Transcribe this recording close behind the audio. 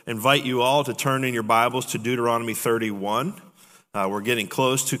Invite you all to turn in your Bibles to Deuteronomy 31. We're getting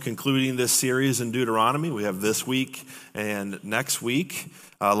close to concluding this series in Deuteronomy. We have this week and next week.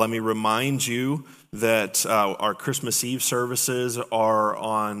 Let me remind you that our Christmas Eve services are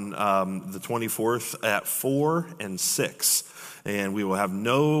on the 24th at 4 and 6. And we will have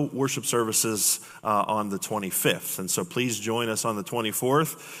no worship services on the 25th. And so please join us on the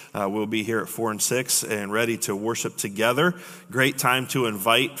 24th. We'll be here at 4 and 6 and ready to worship together. Great time to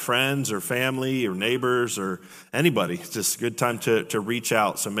invite friends or family or neighbors or anybody. Just a good time to reach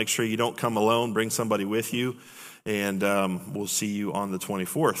out. So make sure you don't come alone. Bring somebody with you. And we'll see you on the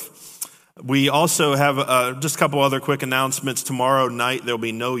 24th. We also have just a couple other quick announcements. Tomorrow night, there'll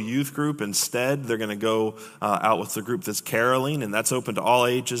be no youth group. Instead, they're going to go out with the group that's caroling, and that's open to all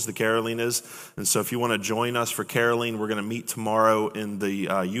ages, the caroling is. And so if you want to join us for caroling, we're going to meet tomorrow in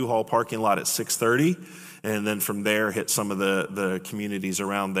the U-Haul parking lot at 6:30. And then from there, hit some of the communities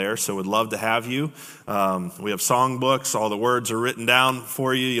around there. So we'd love to have you. We have songbooks. All the words are written down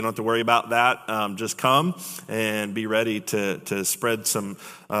for you. You don't have to worry about that. Just come and be ready to spread some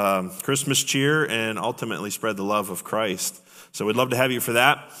Christmas cheer and ultimately spread the love of Christ. So we'd love to have you for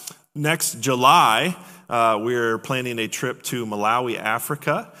that. Next July, we're planning a trip to Malawi,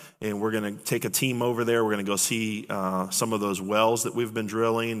 Africa. And we're going to take a team over there. We're going to go see some of those wells that we've been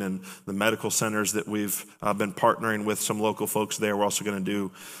drilling and the medical centers that we've been partnering with some local folks there. We're also going to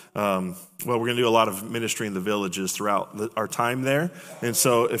do, we're going to do a lot of ministry in the villages throughout our time there. And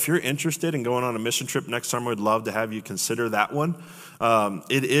so if you're interested in going on a mission trip next summer, we'd love to have you consider that one.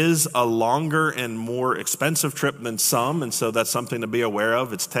 It is a longer and more expensive trip than some, and so that's something to be aware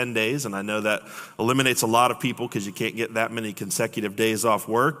of. It's 10 days, and I know that eliminates a lot of people because you can't get that many consecutive days off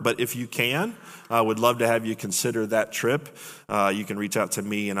work. But if you can, I would love to have you consider that trip. You can reach out to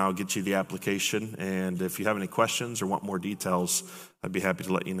me, and I'll get you the application. And if you have any questions or want more details, I'd be happy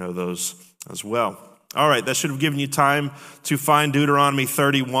to let you know those as well. All right, that should have given you time to find Deuteronomy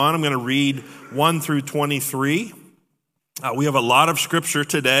 31. I'm going to read 1 through 23. We have a lot of scripture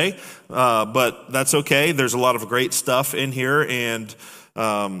today, but that's okay. There's a lot of great stuff in here, and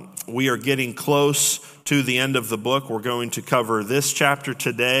we are getting close to the end of the book. We're going to cover this chapter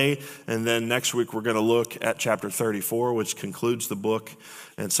today, and then next week we're going to look at chapter 34, which concludes the book.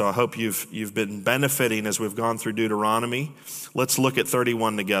 And so I hope you've been benefiting as we've gone through Deuteronomy. Let's look at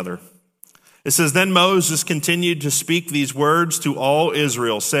 31 together. It says, "Then Moses continued to speak these words to all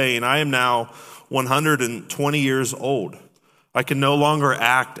Israel, saying, I am now 120 years old. I can no longer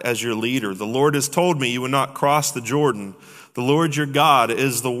act as your leader. The Lord has told me you will not cross the Jordan. The Lord your God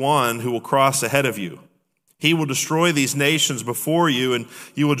is the one who will cross ahead of you. He will destroy these nations before you, and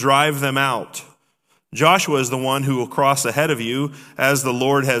you will drive them out. Joshua is the one who will cross ahead of you, as the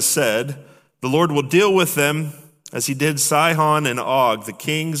Lord has said. The Lord will deal with them as he did Sihon and Og, the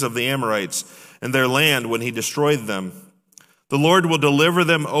kings of the Amorites, and their land when he destroyed them. The Lord will deliver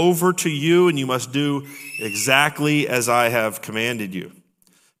them over to you, and you must do exactly as I have commanded you.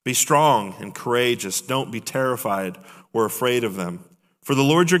 Be strong and courageous. Don't be terrified or afraid of them. For the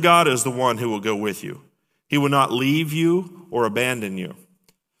Lord your God is the one who will go with you. He will not leave you or abandon you."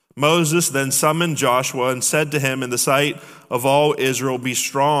 Moses then summoned Joshua and said to him in the sight of all Israel, "Be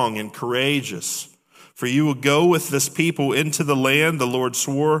strong and courageous, for you will go with this people into the land the Lord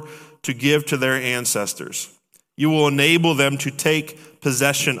swore to give to their ancestors. You will enable them to take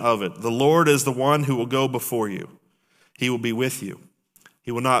possession of it. The Lord is the one who will go before you. He will be with you.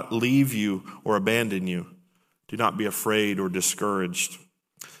 He will not leave you or abandon you. Do not be afraid or discouraged."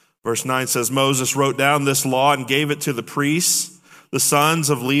 Verse 9 says, Moses wrote down this law and gave it to the priests, the sons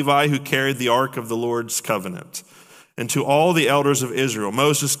of Levi, who carried the ark of the Lord's covenant, and to all the elders of Israel.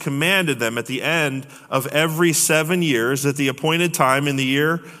 Moses commanded them at the end of every 7 years, at the appointed time in the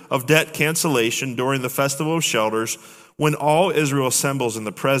year of debt cancellation during the festival of shelters, when all Israel assembles in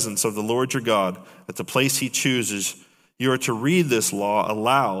the presence of the Lord your God at the place he chooses, you are to read this law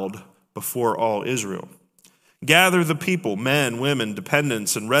aloud before all Israel. Gather the people, men, women,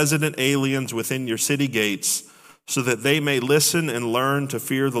 dependents, and resident aliens within your city gates, so that they may listen and learn to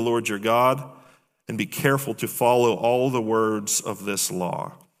fear the Lord your God, and be careful to follow all the words of this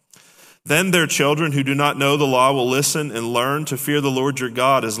law. Then their children who do not know the law will listen and learn to fear the Lord your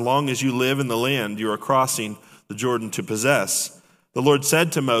God as long as you live in the land you are crossing the Jordan to possess. The Lord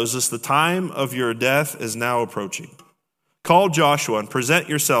said to Moses, "The time of your death is now approaching. Call Joshua and present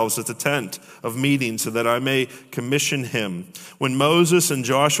yourselves at the tent of meeting so that I may commission him." When Moses and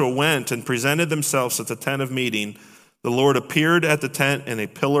Joshua went and presented themselves at the tent of meeting, the Lord appeared at the tent in a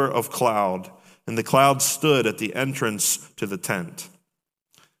pillar of cloud, and the cloud stood at the entrance to the tent.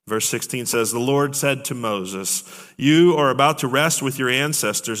 Verse 16 says, the Lord said to Moses, you are about to rest with your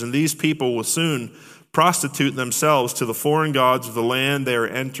ancestors, and these people will soon prostitute themselves to the foreign gods of the land they are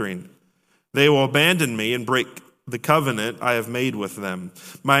entering. They will abandon me and break the covenant I have made with them.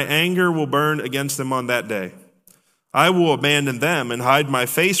 My anger will burn against them on that day. I will abandon them and hide my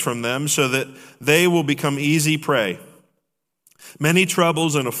face from them so that they will become easy prey. Many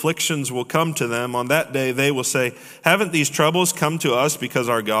troubles and afflictions will come to them. On that day they will say, haven't these troubles come to us because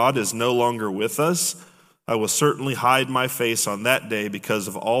our God is no longer with us? I will certainly hide my face on that day because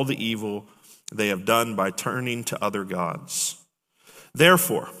of all the evil they have done by turning to other gods.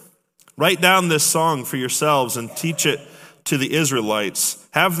 Therefore, write down this song for yourselves and teach it to the Israelites.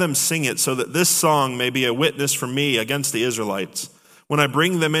 Have them sing it so that this song may be a witness for me against the Israelites. When I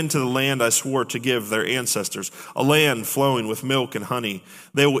bring them into the land I swore to give their ancestors, a land flowing with milk and honey,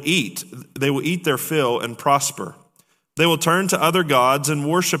 they will eat their fill and prosper. They will turn to other gods and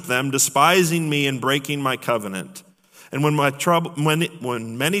worship them, despising me and breaking my covenant. And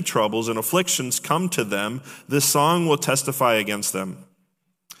when many troubles and afflictions come to them, this song will testify against them,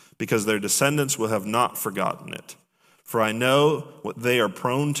 because their descendants will have not forgotten it. For I know what they are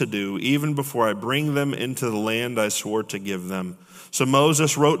prone to do, even before I bring them into the land I swore to give them. So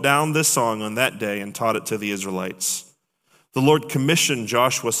Moses wrote down this song on that day and taught it to the Israelites. The Lord commissioned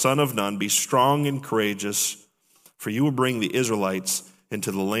Joshua, son of Nun, be strong and courageous, for you will bring the Israelites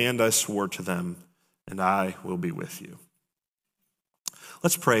into the land I swore to them, and I will be with you.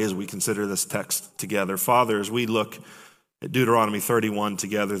 Let's pray as we consider this text together. Father, as we look at Deuteronomy 31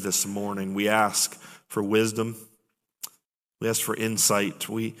 together this morning, we ask for wisdom. We ask for insight.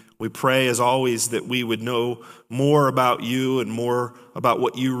 We pray, as always, that we would know more about you and more about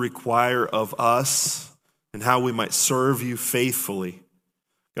what you require of us and how we might serve you faithfully.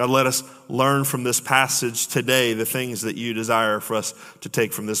 God, let us learn from this passage today the things that you desire for us to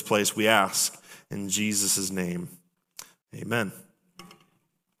take from this place, we ask in Jesus' name. Amen.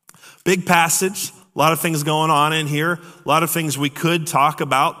 Big passage. A lot of things going on in here. A lot of things we could talk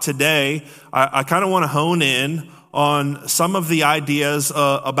about today. I kind of want to hone in on some of the ideas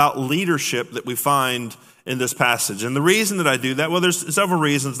about leadership that we find in this passage. And the reason that I do that, well, there's several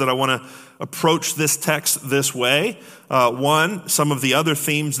reasons that I want to approach this text this way. One, some of the other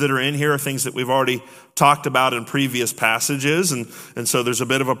themes that are in here are things that we've already talked about in previous passages, and so there's a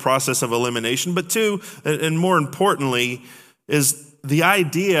bit of a process of elimination. But two, and more importantly, is the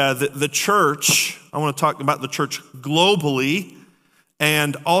idea that the church, I want to talk about the church globally,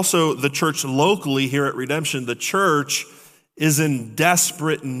 and also the church locally here at Redemption. The church is in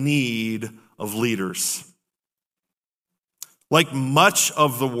desperate need of leaders. Like much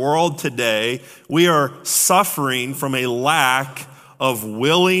of the world today, we are suffering from a lack of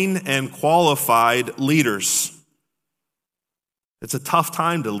willing and qualified leaders. It's a tough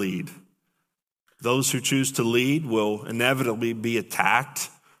time to lead. Those who choose to lead will inevitably be attacked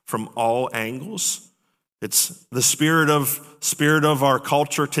from all angles. It's the spirit of our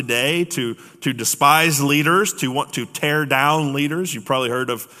culture today to despise leaders, to want to tear down leaders. You've probably heard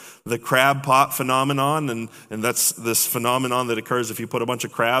of the crab pot phenomenon, and that's this phenomenon that occurs if you put a bunch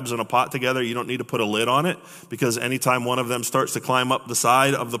of crabs in a pot together. You don't need to put a lid on it, because anytime one of them starts to climb up the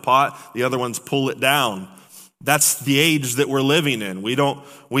side of the pot, the other ones pull it down. That's the age that we're living in. We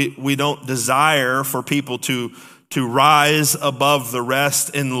don't desire for people to rise above the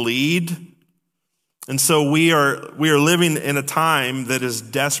rest and lead. And so we are living in a time that is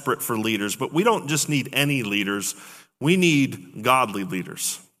desperate for leaders, but we don't just need any leaders. We need godly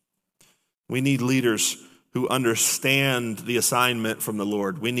leaders. We need leaders who understand the assignment from the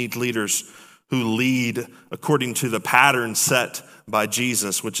Lord. We need leaders who lead according to the pattern set by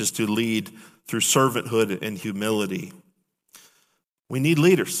Jesus, which is to lead through servanthood and humility. We need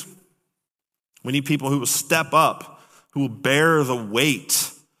leaders. We need people who will step up, who will bear the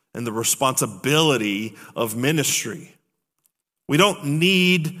weight and the responsibility of ministry. We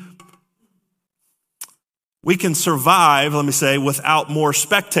can survive, let me say, without more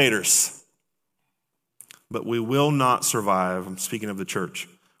spectators. But we will not survive, I'm speaking of the church,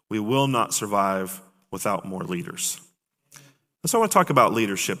 we will not survive without more leaders. And so I want to talk about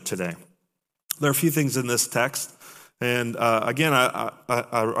leadership today. There are a few things in this text. And again,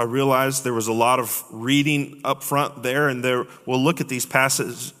 I realized there was a lot of reading up front there, and we'll look at this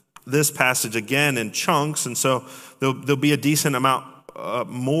passage again in chunks, and so there'll be a decent amount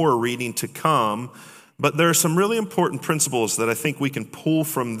more reading to come. But there are some really important principles that I think we can pull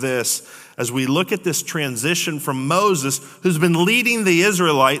from this as we look at this transition from Moses, who's been leading the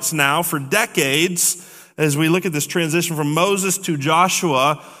Israelites now for decades, as we look at this transition from Moses to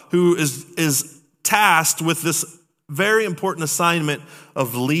Joshua, who is tasked with this very important assignment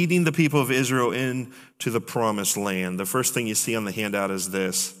of leading the people of Israel into the promised land. The first thing you see on the handout is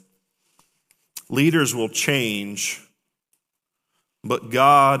this. Leaders will change, but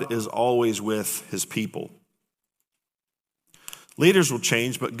God is always with his people. Leaders will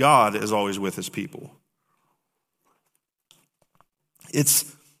change, but God is always with his people.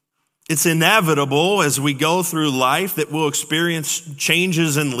 It's inevitable as we go through life that we'll experience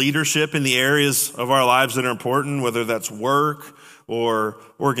changes in leadership in the areas of our lives that are important, whether that's work or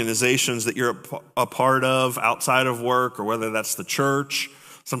organizations that you're a part of outside of work, or whether that's the church,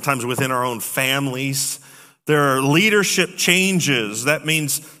 sometimes within our own families. There are leadership changes. That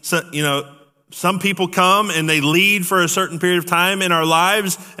means, some people come and they lead for a certain period of time in our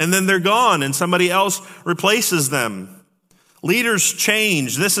lives, and then they're gone and somebody else replaces them. Leaders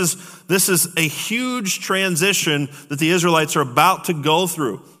change. This is a huge transition that the Israelites are about to go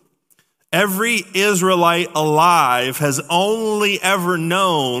through. Every Israelite alive has only ever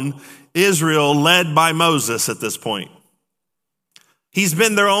known Israel led by Moses at this point. He's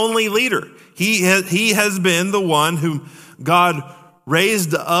been their only leader. He has been the one whom God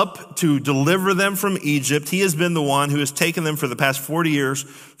raised up to deliver them from Egypt. He has been the one who has taken them for the past 40 years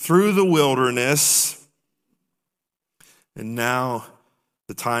through the wilderness. And now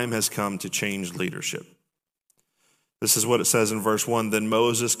the time has come to change leadership. This is what it says in verse 1. Then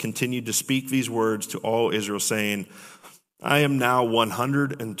Moses continued to speak these words to all Israel, saying, I am now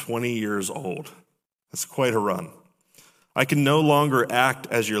 120 years old. That's quite a run. I can no longer act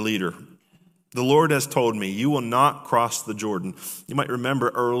as your leader. The Lord has told me, you will not cross the Jordan. You might remember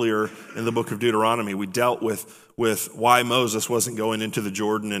earlier in the book of Deuteronomy, we dealt with why Moses wasn't going into the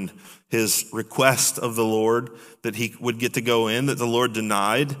Jordan and his request of the Lord that he would get to go in, that the Lord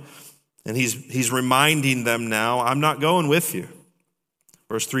denied. And he's reminding them now, I'm not going with you.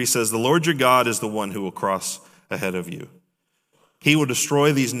 Verse 3 says, the Lord your God is the one who will cross ahead of you. He will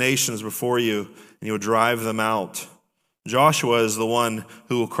destroy these nations before you, and he will drive them out. Joshua is the one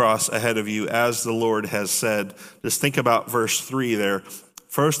who will cross ahead of you, as the Lord has said. Just think about verse 3 there.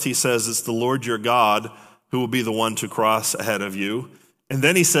 First, he says it's the Lord your God who will be the one to cross ahead of you. And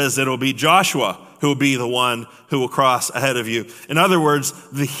then he says it'll be Joshua who will be the one who will cross ahead of you. In other words,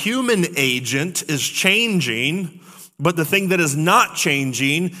 the human agent is changing, but the thing that is not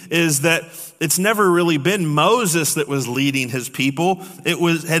changing is that it's never really been Moses that was leading his people.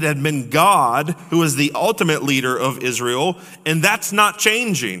 It had been God who was the ultimate leader of Israel, and that's not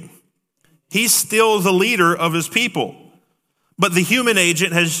changing. He's still the leader of his people. But the human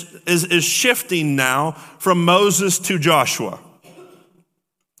agent is shifting now from Moses to Joshua.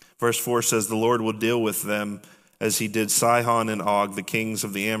 Verse 4 says, the Lord will deal with them as he did Sihon and Og, the kings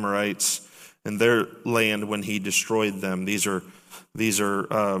of the Amorites, in their land when he destroyed them. These are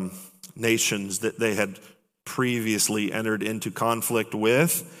nations that they had previously entered into conflict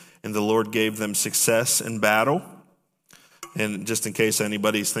with, and the Lord gave them success in battle. And just in case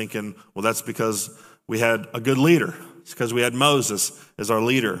anybody's thinking, well, that's because we had a good leader. It's because we had Moses as our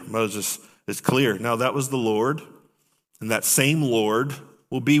leader. Moses is clear. Now, that was the Lord, and that same Lord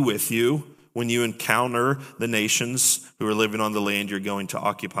will be with you when you encounter the nations who are living on the land you're going to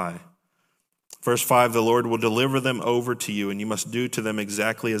occupy. Verse 5, the Lord will deliver them over to you, and you must do to them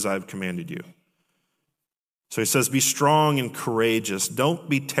exactly as I've commanded you. So he says, be strong and courageous. Don't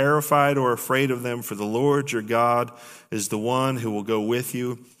be terrified or afraid of them, for the Lord your God is the one who will go with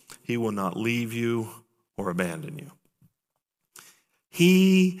you. He will not leave you or abandon you.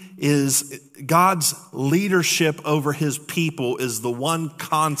 God's leadership over his people is the one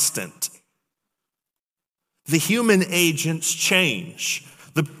constant. The human agents change.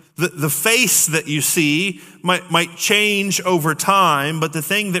 The face that you see might change over time, but the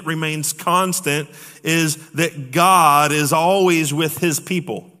thing that remains constant is that God is always with his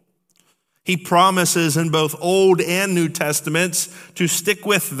people. He promises in both Old and New Testaments to stick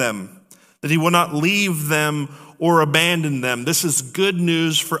with them, that he will not leave them or abandon them. This is good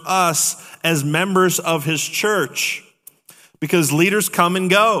news for us as members of his church, because leaders come and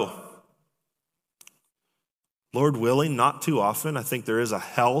go. Lord willing, not too often. I think there is a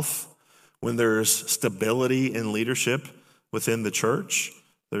health when there's stability in leadership within the church.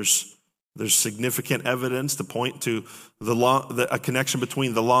 There's significant evidence to point to a connection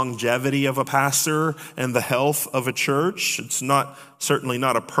between the longevity of a pastor and the health of a church. It's certainly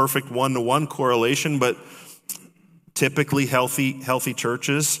not a perfect one-to-one correlation, but typically healthy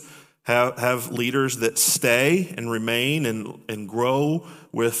churches have leaders that stay and remain and grow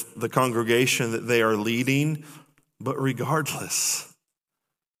with the congregation that they are leading. But regardless,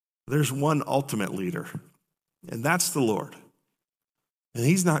 there's one ultimate leader, and that's the Lord. And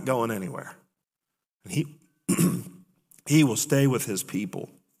he's not going anywhere. And He will stay with his people.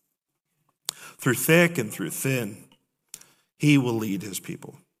 Through thick and through thin, he will lead his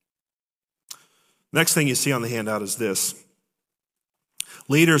people. Next thing you see on the handout is this.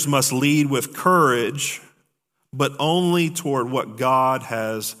 Leaders must lead with courage, but only toward what God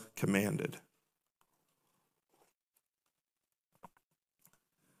has commanded.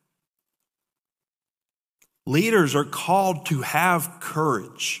 Leaders are called to have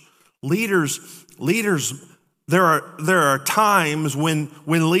courage. Leaders, there are times when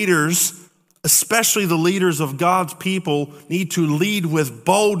leaders, especially the leaders of God's people, need to lead with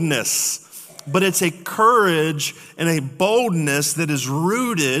boldness. But it's a courage and a boldness that is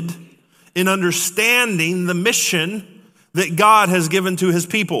rooted in understanding the mission that God has given to his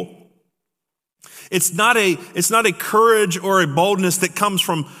people. It's not a courage or a boldness that comes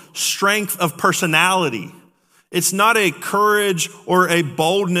from strength of personality. It's not a courage or a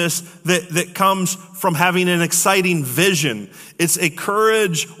boldness that comes from having an exciting vision. It's a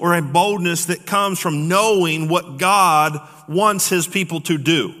courage or a boldness that comes from knowing what God wants his people to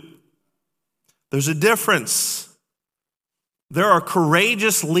do. There's a difference. There are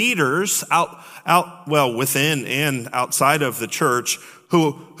courageous leaders within and outside of the church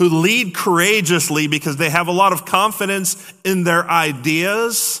who lead courageously because they have a lot of confidence in their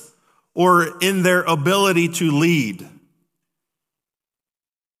ideas or in their ability to lead.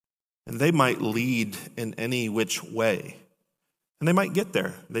 And they might lead in any which way. And they might get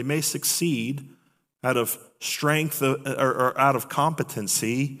there. They may succeed out of strength or out of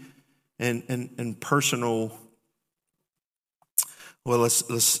competency and personal,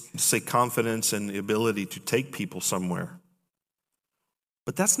 let's say confidence and the ability to take people somewhere.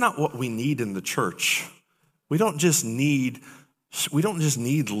 But that's not what we need in the church. We don't just need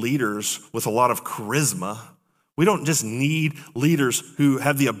leaders with a lot of charisma. We don't just need leaders who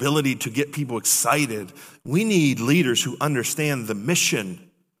have the ability to get people excited. We need leaders who understand the mission.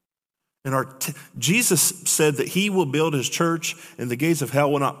 And Jesus said that he will build his church and the gates of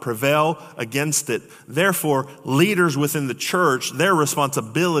hell will not prevail against it. Therefore, leaders within the church, their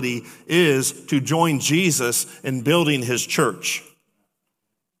responsibility is to join Jesus in building his church.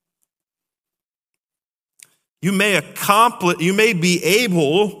 You may be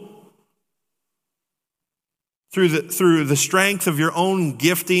able, through the strength of your own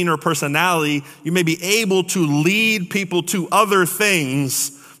gifting or personality, you may be able to lead people to other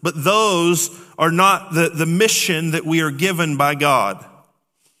things, but those are not the mission that we are given by God.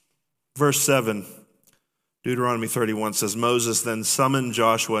 Verse 7, Deuteronomy 31 says, Moses then summoned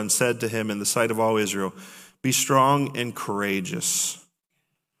Joshua and said to him in the sight of all Israel, "Be strong and courageous.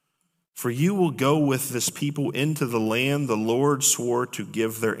 For you will go with this people into the land the Lord swore to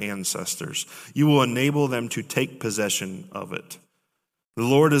give their ancestors. You will enable them to take possession of it. The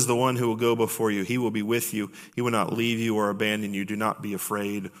Lord is the one who will go before you. He will be with you. He will not leave you or abandon you. Do not be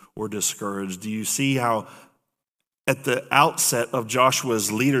afraid or discouraged." Do you see how at the outset of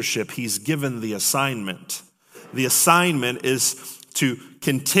Joshua's leadership, he's given the assignment? The assignment is to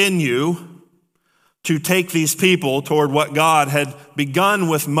continue to take these people toward what God had begun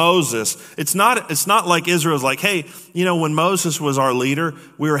with Moses. It's not like Israel's like, hey, when Moses was our leader,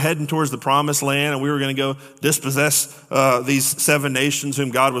 we were heading towards the promised land and we were going to go dispossess these 7 nations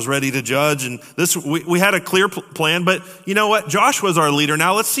whom God was ready to judge. And we had a clear plan, but you know what? Joshua's our leader.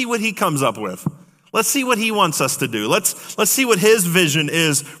 Now let's see what he comes up with. Let's see what he wants us to do. Let's see what his vision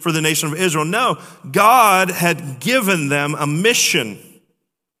is for the nation of Israel. No, God had given them a mission.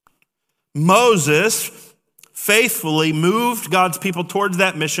 Moses faithfully moved God's people towards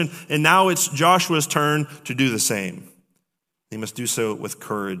that mission, and now it's Joshua's turn to do the same. He must do so with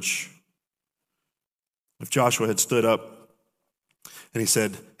courage. If Joshua had stood up and he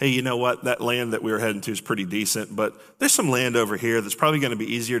said, hey, you know what? That land that we were heading to is pretty decent, but there's some land over here that's probably going to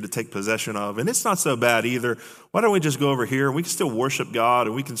be easier to take possession of, and it's not so bad either. Why don't we just go over here and we can still worship God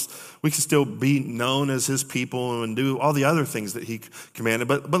and we can still be known as his people and do all the other things that he commanded.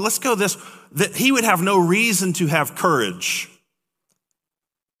 But let's go that he would have no reason to have courage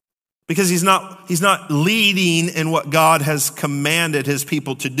because he's not leading in what God has commanded his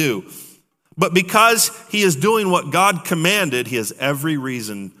people to do. But because he is doing what God commanded, he has every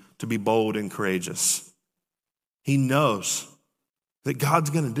reason to be bold and courageous. He knows that God's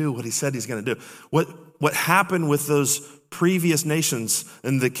going to do what he said he's going to do. What happened with those previous nations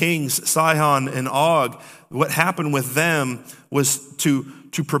and the kings, Sihon and Og, what happened with them was to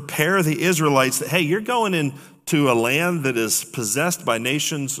prepare the Israelites that, hey, you're going into a land that is possessed by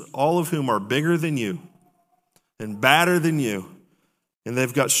nations, all of whom are bigger than you and badder than you. And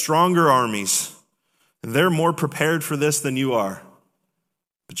they've got stronger armies. And they're more prepared for this than you are.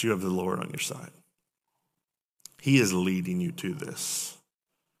 But you have the Lord on your side. He is leading you to this.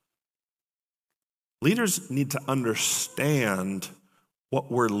 Leaders need to understand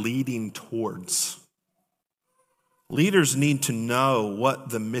what we're leading towards. Leaders need to know what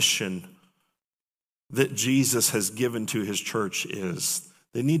the mission that Jesus has given to his church is.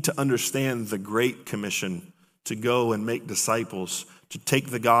 They need to understand the Great Commission to go and make disciples, to take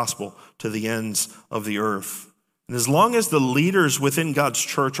the gospel to the ends of the earth. And as long as the leaders within God's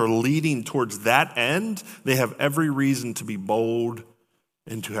church are leading towards that end, they have every reason to be bold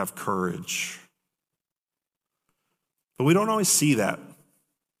and to have courage. But we don't always see that.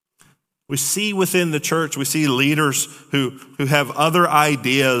 We see within the church, we see leaders who have other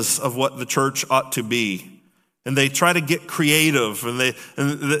ideas of what the church ought to be. And they try to get creative, and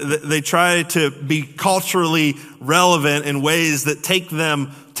they try to be culturally relevant in ways that take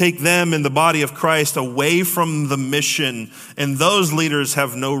them in the body of Christ away from the mission. And those leaders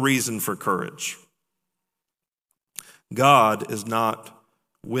have no reason for courage. God is not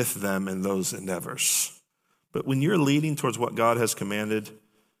with them in those endeavors. But when you're leading towards what God has commanded,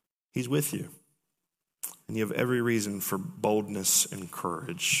 he's with you. And you have every reason for boldness and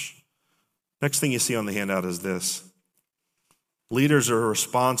courage. Next thing you see on the handout is this. Leaders are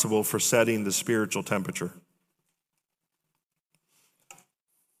responsible for setting the spiritual temperature.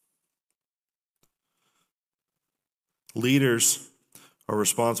 Leaders are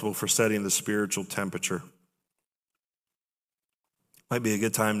responsible for setting the spiritual temperature. Might be a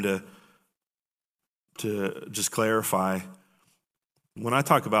good time to just clarify. When I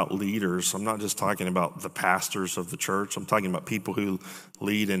talk about leaders, I'm not just talking about the pastors of the church. I'm talking about people who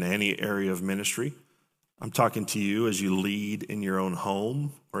lead in any area of ministry. I'm talking to you as you lead in your own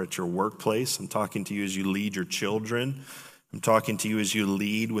home or at your workplace. I'm talking to you as you lead your children. I'm talking to you as you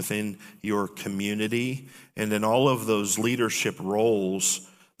lead within your community. And in all of those leadership roles,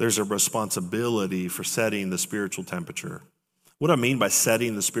 there's a responsibility for setting the spiritual temperature. What I mean by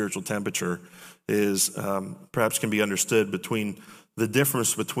setting the spiritual temperature is perhaps can be understood between the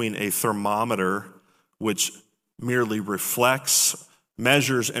difference between a thermometer, which merely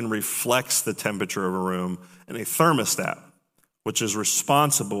measures and reflects the temperature of a room, and a thermostat, which is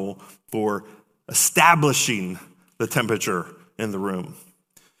responsible for establishing the temperature in the room.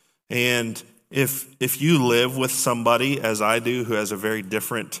 And if you live with somebody, as I do, who has a very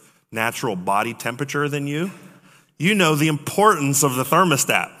different natural body temperature than you, you know the importance of the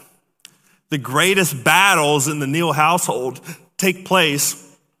thermostat. The greatest battles in the Neal household take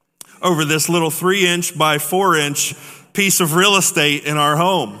place over this little 3-inch by 4-inch piece of real estate in our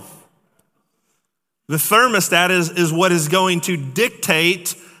home. The thermostat is what is going to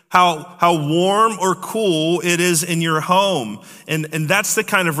dictate how warm or cool it is in your home. And that's the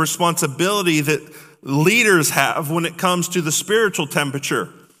kind of responsibility that leaders have when it comes to the spiritual temperature.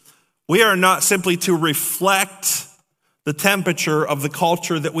 We are not simply to reflect the temperature of the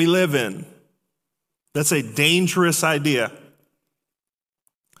culture that we live in. That's a dangerous idea.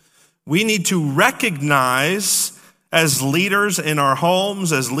 We need to recognize as leaders in our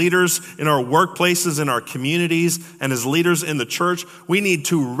homes, as leaders in our workplaces, in our communities, and as leaders in the church, we need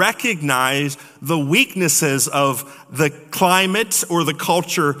to recognize the weaknesses of the climate or the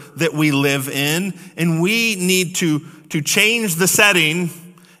culture that we live in, and we need to change the setting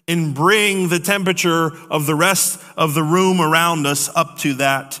and bring the temperature of the rest of the room around us up to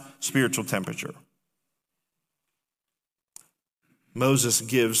that spiritual temperature. Moses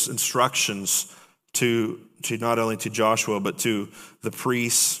gives instructions to not only to Joshua, but to the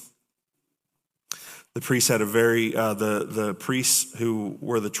priests. The priests had the priests who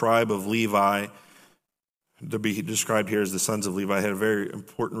were the tribe of Levi, to be described here as the sons of Levi, had a very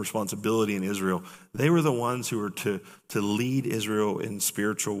important responsibility in Israel. They were the ones who were to lead Israel in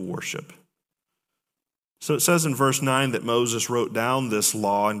spiritual worship. So it says in verse 9 that Moses wrote down this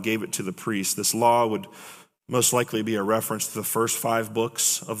law and gave it to the priests. This law would most likely be a reference to the first 5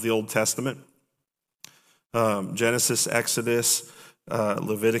 books of the Old Testament. Genesis, Exodus,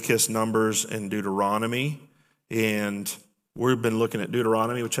 Leviticus, Numbers, and Deuteronomy. And we've been looking at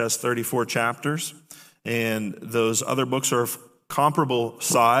Deuteronomy, which has 34 chapters. And those other books are of comparable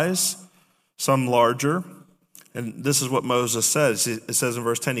size, some larger. And this is what Moses says. It says in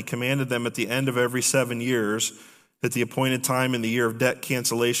verse 10, he commanded them at the end of every 7 years, at the appointed time in the year of debt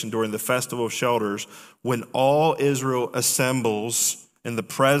cancellation during the festival of shelters, when all Israel assembles in the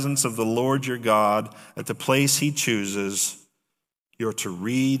presence of the Lord your God at the place he chooses, you're to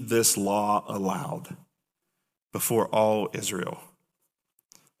read this law aloud before all Israel.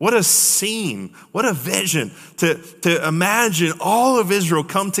 What a scene, what a vision to imagine all of Israel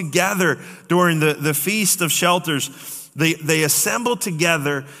come together during the Feast of Shelters they assemble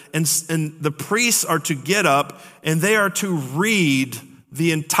together, and the priests are to get up, and they are to read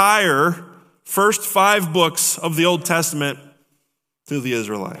the entire first 5 books of the Old Testament to the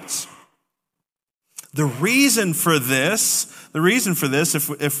Israelites. The reason for this,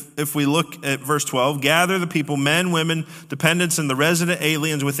 if we look at verse 12, gather the people, men, women, dependents, and the resident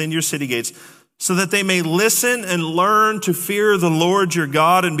aliens within your city gates, so that they may listen and learn to fear the Lord your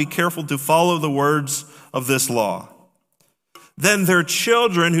God and be careful to follow the words of this law. Then their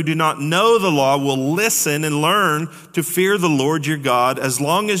children who do not know the law will listen and learn to fear the Lord your God as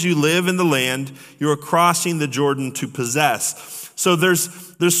long as you live in the land you are crossing the Jordan to possess. So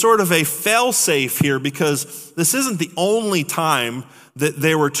there's sort of a fail-safe here, because this isn't the only time that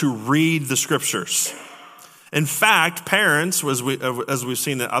they were to read the scriptures. In fact, parents, as we've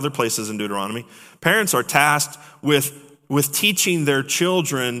seen in other places in Deuteronomy, parents are tasked with teaching their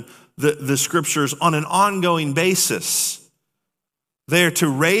children the scriptures on an ongoing basis. They are to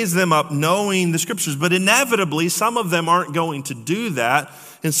raise them up knowing the scriptures, but inevitably some of them aren't going to do that.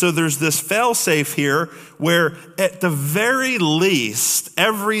 And so there's this fail-safe here where at the very least,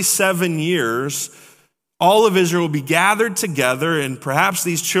 every 7 years, all of Israel will be gathered together, and perhaps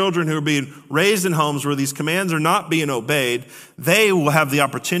these children who are being raised in homes where these commands are not being obeyed, they will have the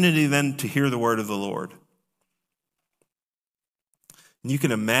opportunity then to hear the word of the Lord. And you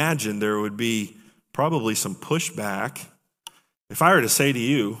can imagine there would be probably some pushback. If I were to say to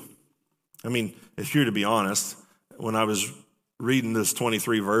you, if you were to be honest, when I was reading this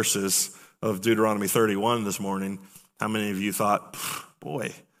 23 verses of Deuteronomy 31 this morning, how many of you thought,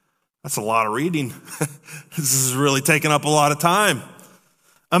 boy, that's a lot of reading. This is really taking up a lot of time.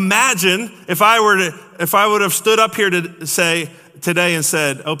 Imagine if I would have stood up here to say today and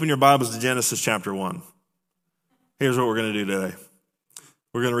said, open your Bibles to Genesis chapter 1. Here's what we're going to do today.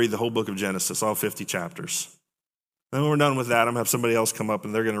 We're going to read the whole book of Genesis, all 50 chapters. Then when we're done with that, I'm going to have somebody else come up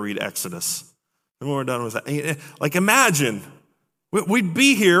and they're going to read Exodus. And when we're done with that, like imagine, we'd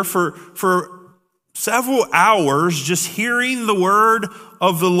be here for several hours just hearing the word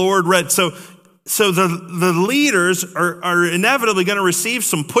of the Lord read. So the leaders are inevitably going to receive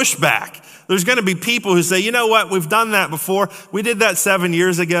some pushback. There's going to be people who say, you know what, we've done that before. We did that 7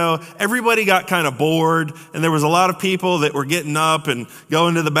 years ago. Everybody got kind of bored, and there was a lot of people that were getting up and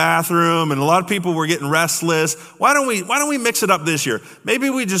going to the bathroom, and a lot of people were getting restless. Why don't we mix it up this year? Maybe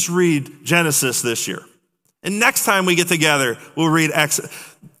we just read Genesis this year. And next time we get together, we'll read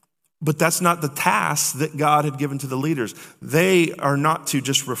Exodus. But that's not the task that God had given to the leaders. They are not to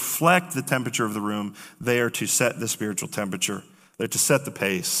just reflect the temperature of the room. They are to set the spiritual temperature. They're to set the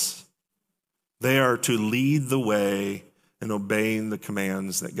pace. They are to lead the way in obeying the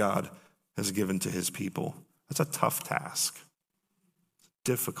commands that God has given to his people. That's a tough task.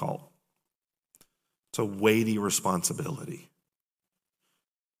 Difficult. It's a weighty responsibility.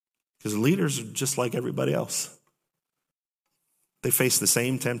 Because leaders are just like everybody else. They face the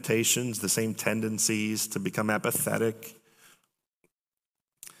same temptations, the same tendencies to become apathetic.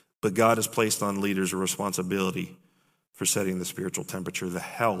 But God has placed on leaders a responsibility for setting the spiritual temperature. The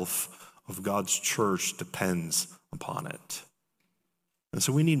health of God's church depends upon it. And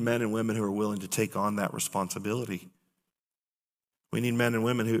so we need men and women who are willing to take on that responsibility. We need men and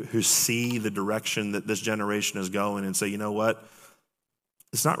women who see the direction that this generation is going and say, you know what?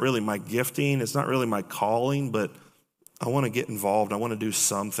 It's not really my gifting. It's not really my calling, but I want to get involved. I want to do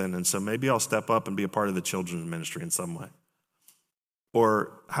something. And so maybe I'll step up and be a part of the children's ministry in some way.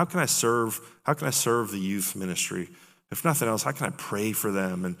 Or how can I serve the youth ministry? If nothing else, how can I pray for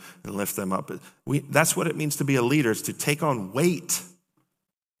them and lift them up? That's what it means to be a leader. It's to take on weight.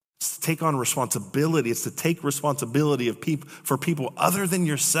 It's to take on responsibility. It's to take responsibility for people other than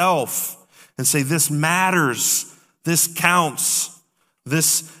yourself and say, this matters. This counts.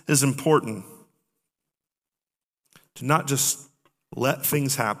 This is important. To not just let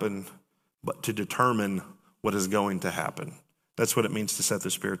things happen, but to determine what is going to happen. That's what it means to set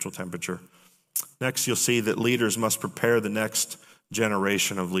the spiritual temperature. Next, you'll see that leaders must prepare the next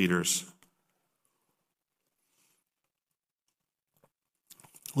generation of leaders.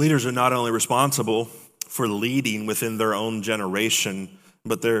 Leaders are not only responsible for leading within their own generation,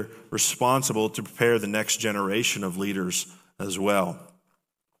 but they're responsible to prepare the next generation of leaders as well.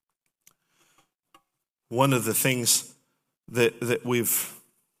 One of the things that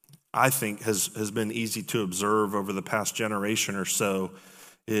I think has been easy to observe over the past generation or so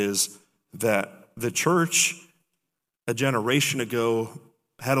is that the church a generation ago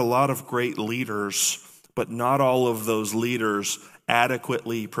had a lot of great leaders, but not all of those leaders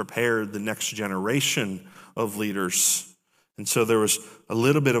adequately prepared the next generation of leaders. And so there was a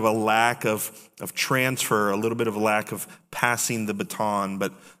little bit of a lack of transfer, a little bit of a lack of passing the baton.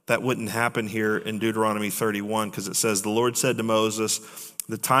 But that wouldn't happen here in Deuteronomy 31 because it says, the Lord said to Moses,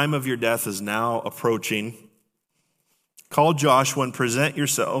 the time of your death is now approaching. Call Joshua and present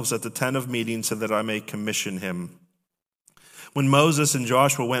yourselves at the tent of meeting so that I may commission him. When Moses and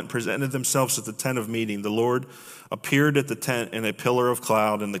Joshua went and presented themselves at the tent of meeting, the Lord appeared at the tent in a pillar of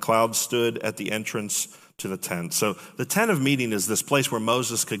cloud, and the cloud stood at the entrance to the tent. So the tent of meeting is this place where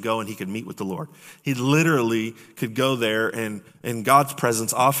Moses could go and he could meet with the Lord. He literally could go there, and in God's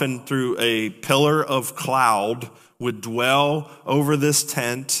presence, often through a pillar of cloud, would dwell over this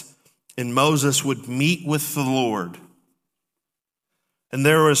tent, and Moses would meet with the Lord. And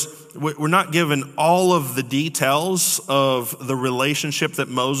we're not given all of the details of the relationship that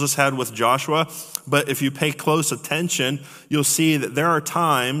Moses had with Joshua, but if you pay close attention, you'll see that there are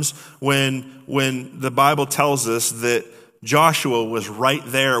times when the Bible tells us that Joshua was right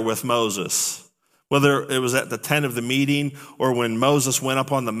there with Moses. Whether it was at the tent of the meeting or when Moses went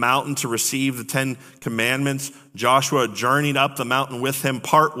up on the mountain to receive the 10 commandments, Joshua journeyed up the mountain with him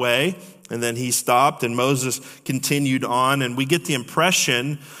part way. And then he stopped and Moses continued on. And we get the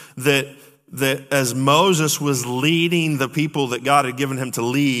impression that as Moses was leading the people that God had given him to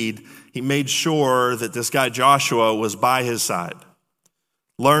lead, he made sure that this guy Joshua was by his side,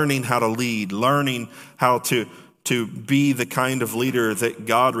 learning how to lead, learning how to be the kind of leader that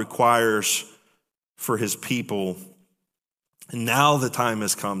God requires for his people. And now the time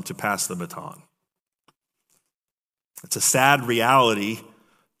has come to pass the baton. It's a sad reality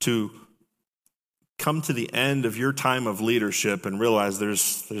to come to the end of your time of leadership and realize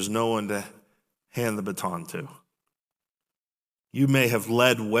there's no one to hand the baton to. You may have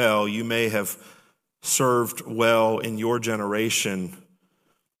led well, you may have served well in your generation,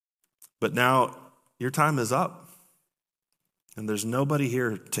 but now your time is up. And there's nobody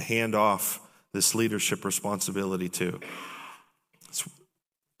here to hand off this leadership responsibility to.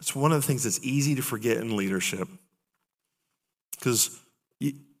 It's one of the things that's easy to forget in leadership, because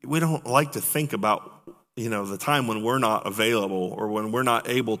we don't like to think about, the time when we're not available or when we're not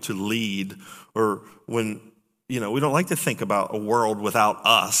able to lead, or when, we don't like to think about a world without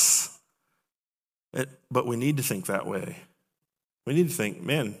us. But we need to think that way. We need to think,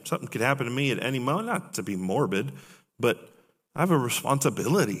 man, something could happen to me at any moment, not to be morbid, but I have a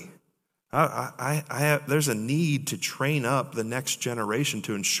responsibility. There's a need to train up the next generation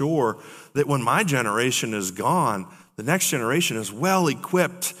to ensure that when my generation is gone, the next generation is well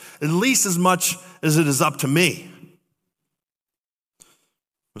equipped, at least as much as it is up to me. I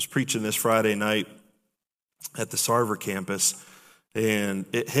was preaching this Friday night at the Sarver campus, and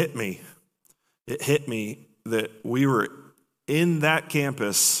it hit me. It hit me that we were in that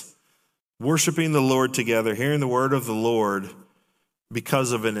campus worshiping the Lord together, hearing the word of the Lord,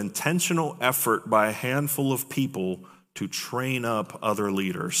 because of an intentional effort by a handful of people to train up other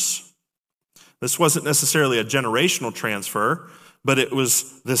leaders. This wasn't necessarily a generational transfer, but it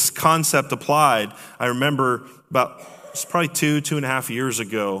was this concept applied. I remember it's probably 2.5 years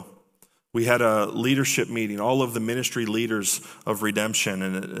ago, we had a leadership meeting, all of the ministry leaders of Redemption.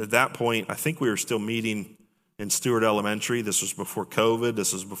 And at that point, I think we were still meeting in Stewart Elementary. This was before COVID.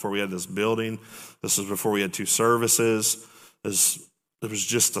 This was before we had this building. This was before we had 2 services. It was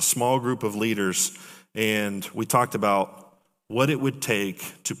just a small group of leaders, and we talked about what it would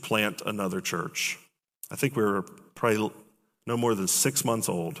take to plant another church. I think we were probably no more than 6 months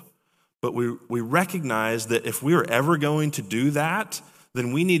old, but we recognized that if we were ever going to do that,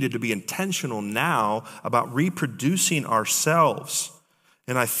 then we needed to be intentional now about reproducing ourselves.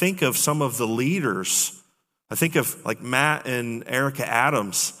 And I think of some of the leaders. I think of like Matt and Erica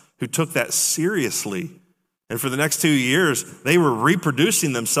Adams, who took that seriously. And for the next 2 years, they were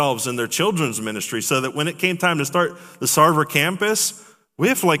reproducing themselves in their children's ministry, so that when it came time to start the Sarver campus, we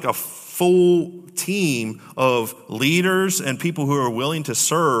have like a full team of leaders and people who are willing to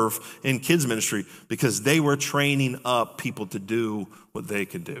serve in kids ministry because they were training up people to do what they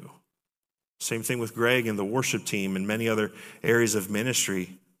could do. Same thing with Greg and the worship team and many other areas of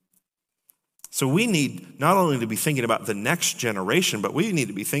ministry. So we need not only to be thinking about the next generation, but we need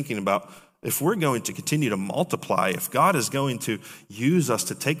to be thinking about, if we're going to continue to multiply, if God is going to use us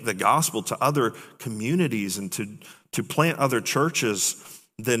to take the gospel to other communities and to plant other churches,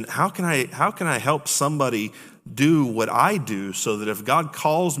 then how can I help somebody do what I do, so that if God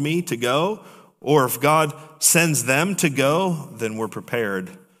calls me to go, or if God sends them to go, then we're prepared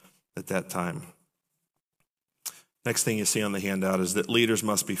at that time. Next thing you see on the handout is that leaders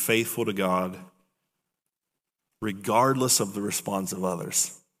must be faithful to God regardless of the response of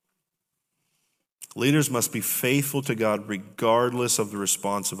others. Leaders must be faithful to God regardless of the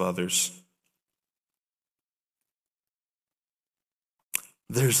response of others.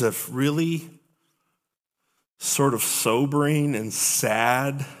 There's a really sort of sobering and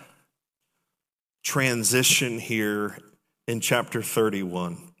sad transition here in chapter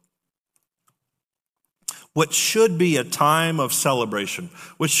 31. What should be a time of celebration,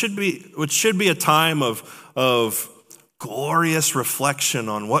 which should be a time of glorious reflection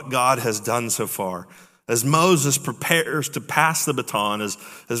on what God has done so far. As Moses prepares to pass the baton,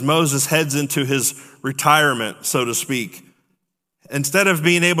 as Moses heads into his retirement, so to speak, instead of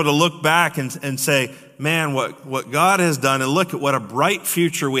being able to look back and say, man, what God has done, and look at what a bright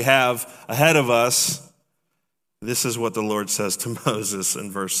future we have ahead of us, this is what the Lord says to Moses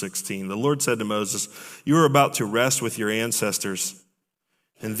in verse 16. The Lord said to Moses, you are about to rest with your ancestors,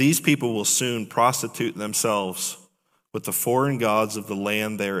 and these people will soon prostitute themselves with the foreign gods of the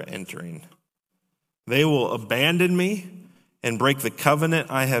land they are entering. They will abandon me and break the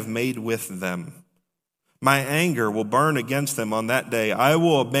covenant I have made with them. My anger will burn against them on that day. I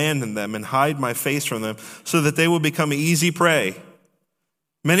will abandon them and hide my face from them so that they will become easy prey.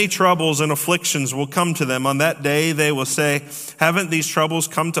 Many troubles and afflictions will come to them. On that day they will say, haven't these troubles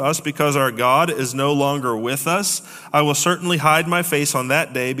come to us because our God is no longer with us? I will certainly hide my face on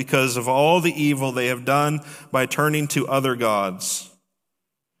that day because of all the evil they have done by turning to other gods.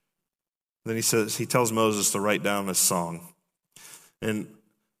 Then he tells Moses to write down this song. And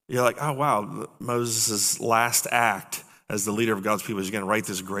you're like, oh wow, Moses' last act as the leader of God's people is going to write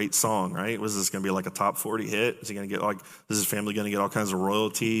this great song, right? Was this going to be like a top 40 hit? Is he going to get is his family going to get all kinds of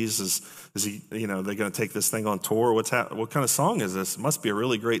royalties? Is he, they're going to take this thing on tour? What kind of song is this? It must be a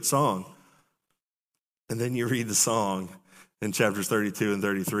really great song. And then you read the song in chapters 32 and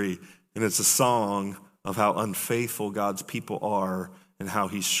 33, and it's a song of how unfaithful God's people are and how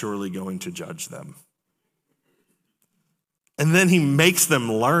he's surely going to judge them. And then he makes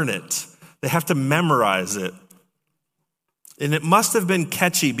them learn it. They have to memorize it. And it must have been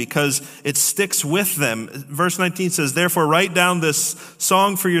catchy because it sticks with them. Verse 19 says, therefore write down this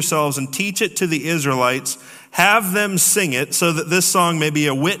song for yourselves and teach it to the Israelites. Have them sing it so that this song may be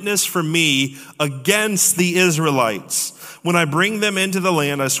a witness for me against the Israelites. When I bring them into the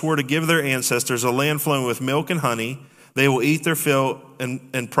land I swore to give their ancestors, a land flowing with milk and honey, they will eat their fill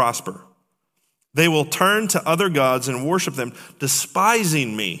and prosper. They will turn to other gods and worship them,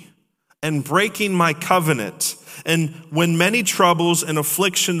 despising me and breaking my covenant. And when many troubles and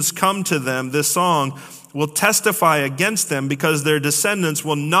afflictions come to them, this song will testify against them because their descendants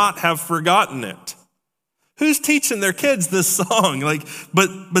will not have forgotten it. Who's teaching their kids this song?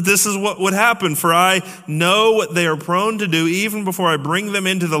 But this is what would happen. For I know what they are prone to do even before I bring them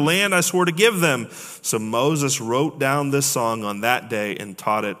into the land I swore to give them. So Moses wrote down this song on that day and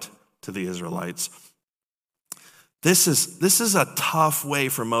taught it to the Israelites. This is a tough way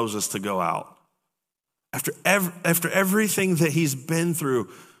for Moses to go out. After everything that he's been through,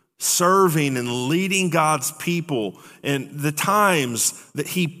 serving and leading God's people, and the times that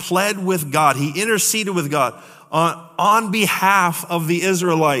he pled with God, he interceded with God on behalf of the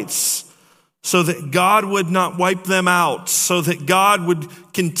Israelites so that God would not wipe them out, so that God would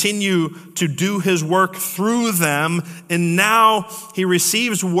continue to do his work through them. And now he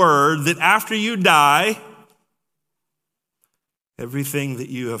receives word that after you die, everything that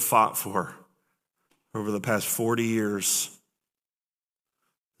you have fought for over the past 40 years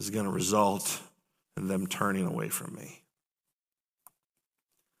is going to result in them turning away from me.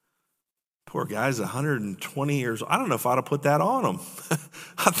 Poor guy's 120 years old. I don't know if I'd have put that on him.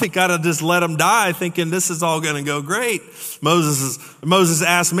 I think I'd have just let him die thinking this is all going to go great. Moses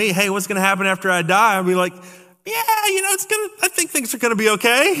asked me, hey, what's going to happen after I die? I'd be like, yeah, I think things are going to be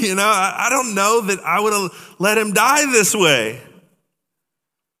okay. I don't know that I would have let him die this way.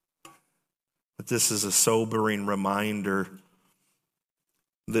 But this is a sobering reminder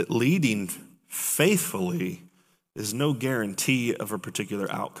that leading faithfully is no guarantee of a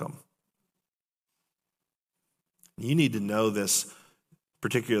particular outcome. You need to know this,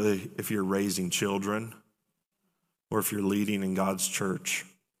 particularly if you're raising children or if you're leading in God's church.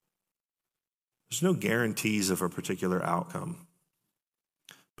 There's no guarantees of a particular outcome.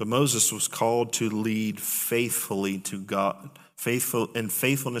 But Moses was called to lead faithfully to God,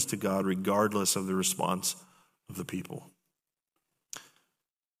 faithfulness to God, regardless of the response of the people.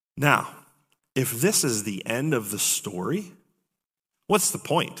 Now, if this is the end of the story, what's the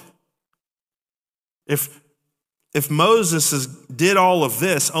point? If Moses did all of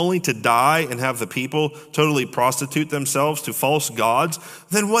this only to die and have the people totally prostitute themselves to false gods,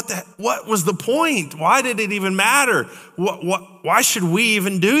 then what was the point? Why did it even matter? Why should we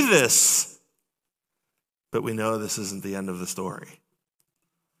even do this? But we know this isn't the end of the story.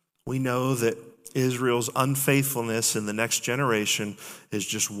 We know that Israel's unfaithfulness in the next generation is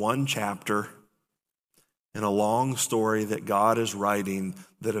just one chapter in a long story that God is writing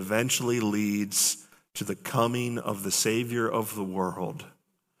that eventually leads to the coming of the Savior of the world.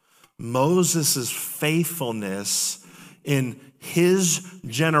 Moses' faithfulness in his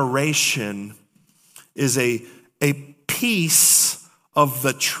generation is a piece of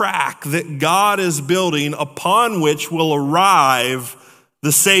the track that God is building upon which will arrive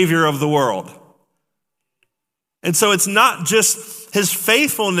the Savior of the world. And so it's not just his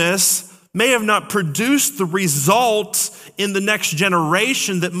faithfulness may have not produced the results in the next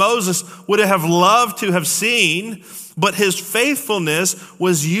generation that Moses would have loved to have seen, but his faithfulness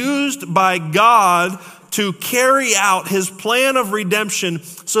was used by God to carry out his plan of redemption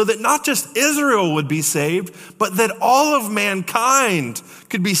so that not just Israel would be saved, but that all of mankind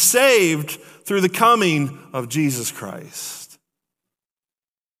could be saved through the coming of Jesus Christ.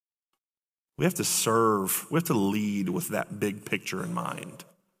 We have to serve, we have to lead with that big picture in mind.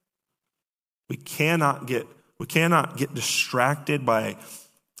 We cannot get distracted by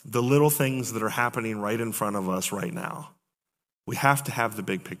the little things that are happening right in front of us right now. We have to have the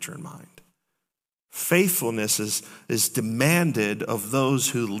big picture in mind. Faithfulness is demanded of those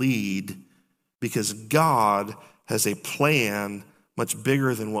who lead because God has a plan much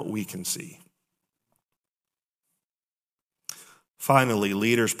bigger than what we can see. Finally,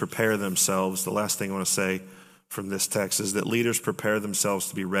 leaders prepare themselves. The last thing I want to say from this text is that leaders prepare themselves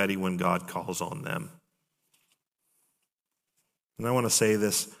to be ready when God calls on them. And I want to say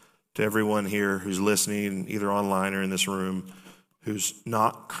this to everyone here who's listening, either online or in this room, who's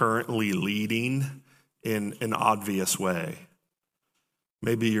not currently leading in an obvious way.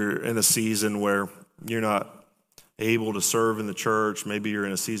 Maybe you're in a season where you're not able to serve in the church. Maybe you're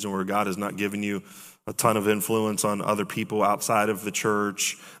in a season where God has not given you a ton of influence on other people outside of the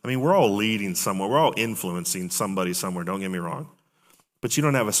church. I mean, we're all leading somewhere. We're all influencing somebody somewhere, don't get me wrong. But you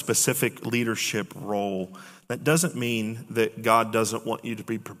don't have a specific leadership role. That doesn't mean that God doesn't want you to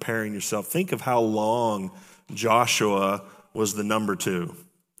be preparing yourself. Think of how long Joshua was the number 2.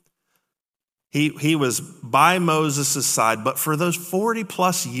 He was by Moses' side, but for those 40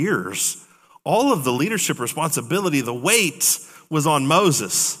 plus years, all of the leadership responsibility, the weight was on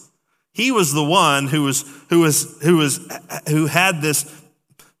Moses. He was the one who had this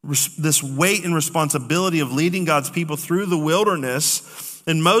weight and responsibility of leading God's people through the wilderness,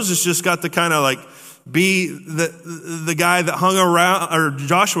 and Moses just got to kind of like be the guy that hung around, or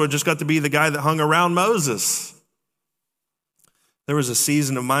Joshua just got to be the guy that hung around Moses. There was a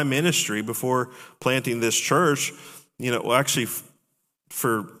season of my ministry before planting this church, actually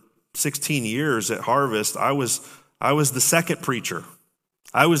for 16 years at Harvest, I was the second preacher.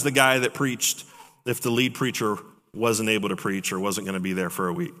 I was the guy that preached if the lead preacher wasn't able to preach or wasn't going to be there for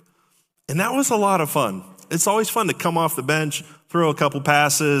a week. And that was a lot of fun. It's always fun to come off the bench, throw a couple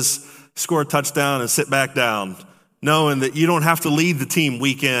passes, score a touchdown, and sit back down, knowing that you don't have to lead the team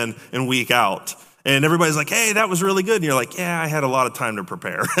week in and week out. And everybody's like, hey, that was really good. And you're like, yeah, I had a lot of time to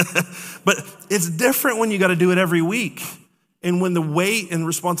prepare. But it's different when you got to do it every week. And when the weight and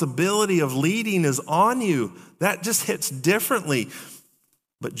responsibility of leading is on you, that just hits differently.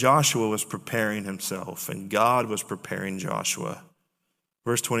 But Joshua was preparing himself, and God was preparing Joshua.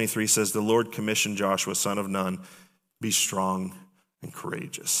 Verse 23 says, the Lord commissioned Joshua, son of Nun, be strong and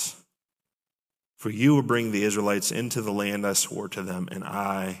courageous. For you will bring the Israelites into the land I swore to them, and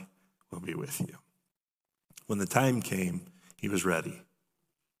I will be with you. When the time came, he was ready.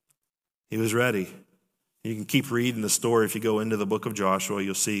 He was ready. You can keep reading the story. If you go into the book of Joshua,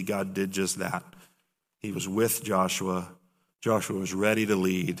 you'll see God did just that. He was with Joshua. Joshua was ready to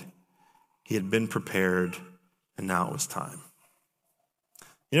lead. He had been prepared, and now it was time.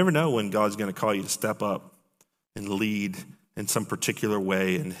 You never know when God's going to call you to step up and lead in some particular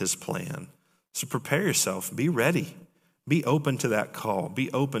way in his plan. So prepare yourself. Be ready. Be open to that call.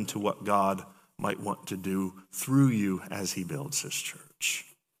 Be open to what God might want to do through you as he builds his church.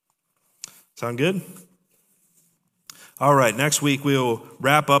 Sound good? All right, next week we'll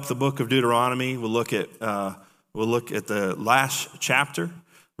wrap up the book of Deuteronomy. We'll look at the last chapter.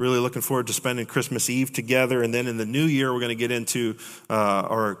 Really looking forward to spending Christmas Eve together. And then in the new year, we're going to get into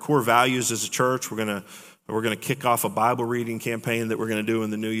our core values as a church. We're going to kick off a Bible reading campaign that we're going to do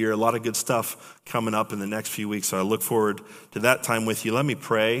in the new year. A lot of good stuff coming up in the next few weeks. So I look forward to that time with you. Let me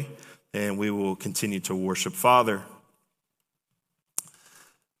pray, and we will continue to worship. Father,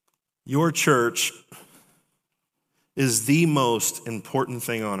 your church is the most important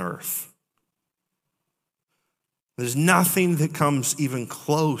thing on earth. There's nothing that comes even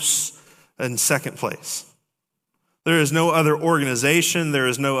close in second place. There is no other organization. There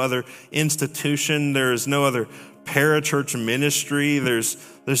is no other institution. There is no other parachurch ministry.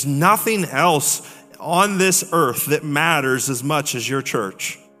 There's nothing else on this earth that matters as much as your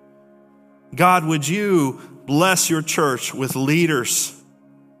church. God, would you bless your church with leaders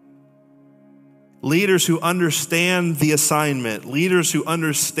who understand the assignment, leaders who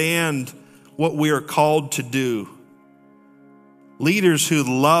understand what we are called to do, leaders who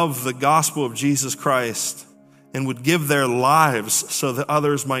love the gospel of Jesus Christ and would give their lives so that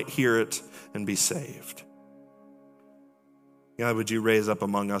others might hear it and be saved. God, would you raise up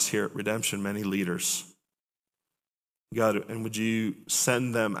among us here at Redemption many leaders? God, and would you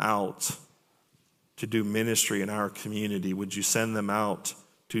send them out to do ministry in our community? Would you send them out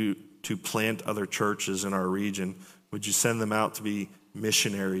to plant other churches in our region? Would you send them out to be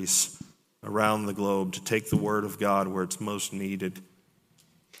missionaries around the globe, to take the word of God where it's most needed?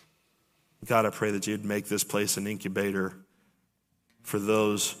 God, I pray that you'd make this place an incubator for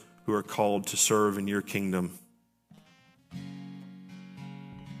those who are called to serve in your kingdom.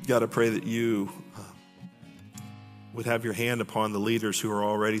 God, I pray that you would have your hand upon the leaders who are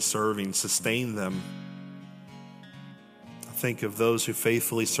already serving, sustain them. I think of those who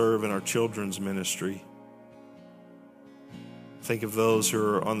faithfully serve in our children's ministry. Think of those who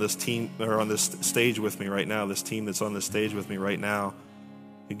are on this team, or on this stage with me right now, this team that's on this stage with me right now,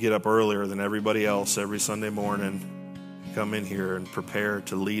 who get up earlier than everybody else every Sunday morning, come in here and prepare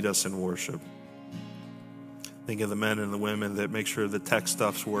to lead us in worship. Think of the men and the women that make sure the tech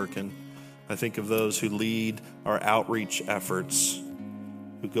stuff's working. I think of those who lead our outreach efforts,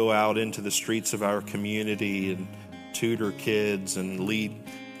 who go out into the streets of our community and tutor kids and lead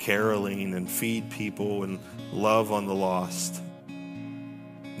caroling and feed people and love on the lost.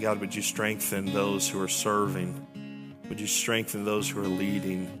 God, would you strengthen those who are serving? Would you strengthen those who are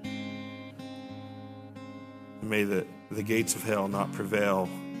leading? May the gates of hell not prevail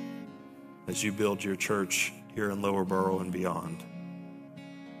as you build your church here in Lower Borough and beyond.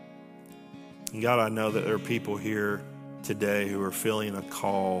 And God, I know that there are people here today who are feeling a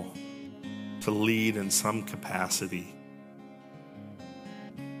call to lead in some capacity.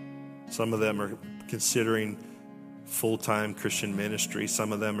 Some of them are considering full-time Christian ministry.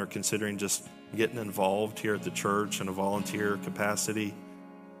 Some of them are considering just getting involved here at the church in a volunteer capacity.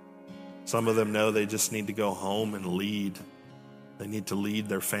 Some of them know they just need to go home and lead. They need to lead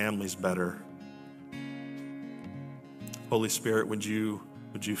their families better. Holy Spirit, would you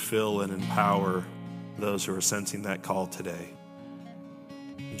fill and empower those who are sensing that call today?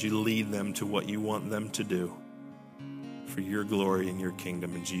 Would you lead them to what you want them to do for your glory and your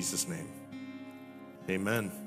kingdom, in Jesus' name? Amen.